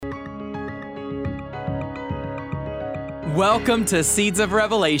Welcome to Seeds of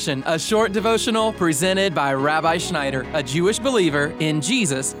Revelation, a short devotional presented by Rabbi Schneider, a Jewish believer in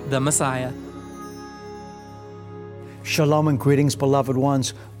Jesus, the Messiah. Shalom and greetings, beloved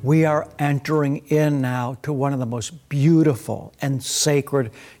ones. We are entering in now to one of the most beautiful and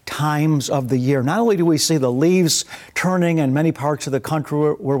sacred times of the year. Not only do we see the leaves turning in many parts of the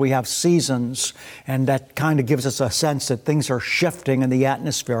country where we have seasons, and that kind of gives us a sense that things are shifting in the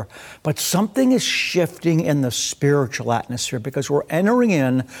atmosphere, but something is shifting in the spiritual atmosphere because we're entering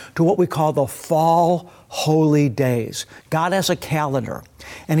in to what we call the fall holy days. God has a calendar,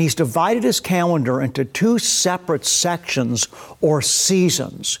 and He's divided His calendar into two separate sections or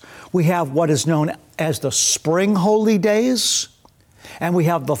seasons. We have what is known as the spring holy days, and we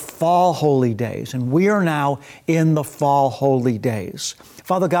have the fall holy days, and we are now in the fall holy days.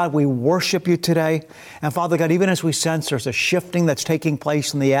 Father God, we worship You today, and Father God, even as we sense there's a shifting that's taking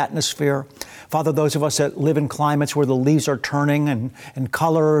place in the atmosphere, Father, those of us that live in climates where the leaves are turning and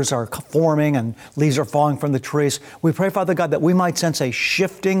colors are forming and leaves are falling from the trees, we pray, Father God, that we might sense a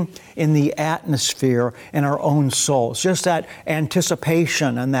shifting in the atmosphere in our own souls, just that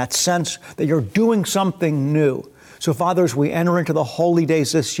anticipation and that sense that You're doing something new. So, Father, as we enter into the holy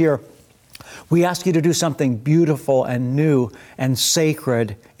days this year, we ask You to do something beautiful and new and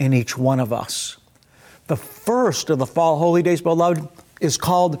sacred in each one of us. The first of the fall holy days, beloved, is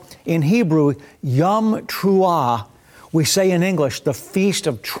called in Hebrew Yom Truah. We say in English the Feast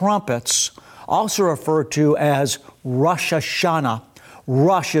of Trumpets, also referred to as Rosh Hashanah.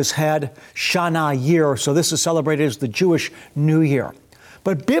 Rosh is head, Shana year, so this is celebrated as the Jewish New Year.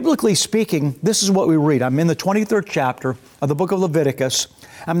 But biblically speaking, this is what we read. I'm in the 23rd chapter of the book of Leviticus.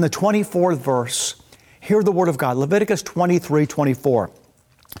 I'm in the 24th verse. Hear the word of God, Leviticus 23:24.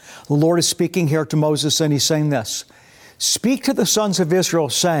 The Lord is speaking here to Moses, and He's saying this: "Speak to the sons of Israel,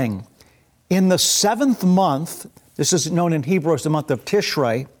 saying, in the 7th month," this is known in Hebrew as the month of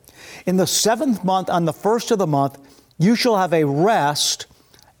Tishrei, "in the 7th month, on the 1st of the month, you shall have a rest,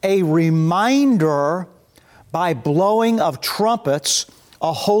 a reminder by blowing of trumpets,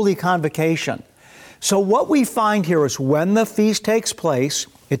 a holy convocation." So what we find here is when the feast takes place,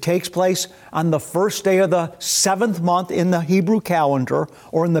 it takes place on the first day of the 7th month in the Hebrew calendar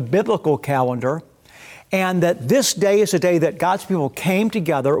or in the biblical calendar, and that this day is a day that God's people came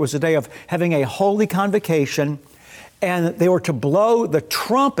together. It was a day of having a holy convocation, and they were to blow the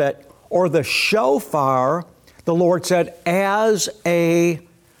trumpet or the shofar, the Lord said, as a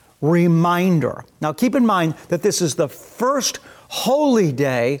reminder. Now keep in mind that this is the first holy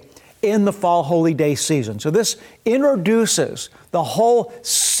day in the fall holy day season. So this introduces the whole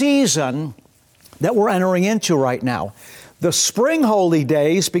season that we're entering into right now. The spring holy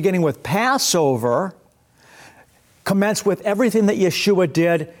days, beginning with Passover, commence with everything that Yeshua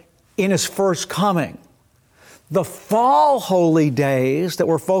did in His first coming. The fall holy days that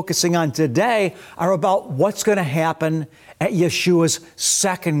we're focusing on today are about what's going to happen at Yeshua's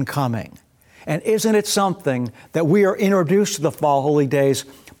second coming. And isn't it something that we are introduced to the fall holy days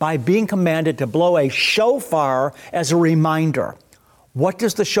by being commanded to blow a shofar as a reminder? What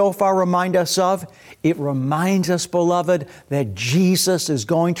does the shofar remind us of? It reminds us, beloved, that Jesus is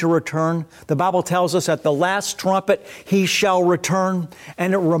going to return. The Bible tells us at the last trumpet, He shall return.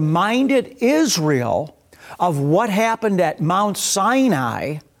 And it reminded Israel of what happened at Mount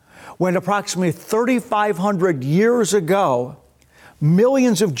Sinai when approximately 3,500 years ago,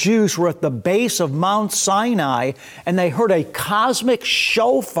 millions of Jews were at the base of Mount Sinai, and they heard a cosmic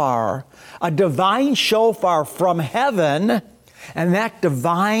shofar, a divine shofar from heaven, and that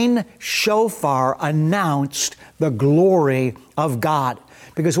divine shofar announced the glory of God.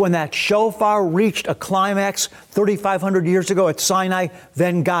 Because when that shofar reached a climax 3,500 years ago at Sinai,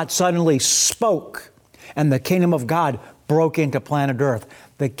 then God suddenly spoke, and the kingdom of God broke into planet Earth.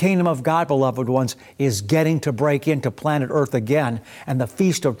 The kingdom of God, beloved ones, is getting to break into planet Earth again. And the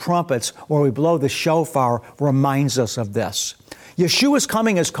Feast of Trumpets, where we blow the shofar, reminds us of this. Yeshua's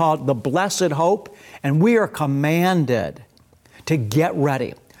coming is called the Blessed Hope, and we are commanded to get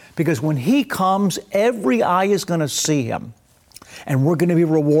ready. Because when He comes, every eye is going to see Him. And we're going to be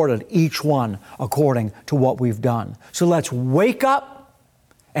rewarded, each one, according to what we've done. So let's wake up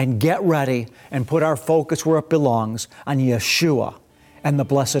and get ready and put our focus where it belongs, on Yeshua and the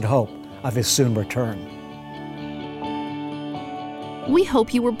blessed hope of His soon return. We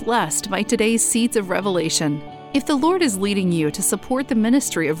hope you were blessed by today's Seeds of Revelation. If the Lord is leading you to support the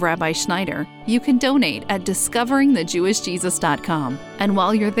ministry of Rabbi Schneider, you can donate at discoveringthejewishjesus.com. And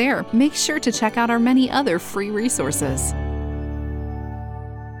while you're there, make sure to check out our many other free resources.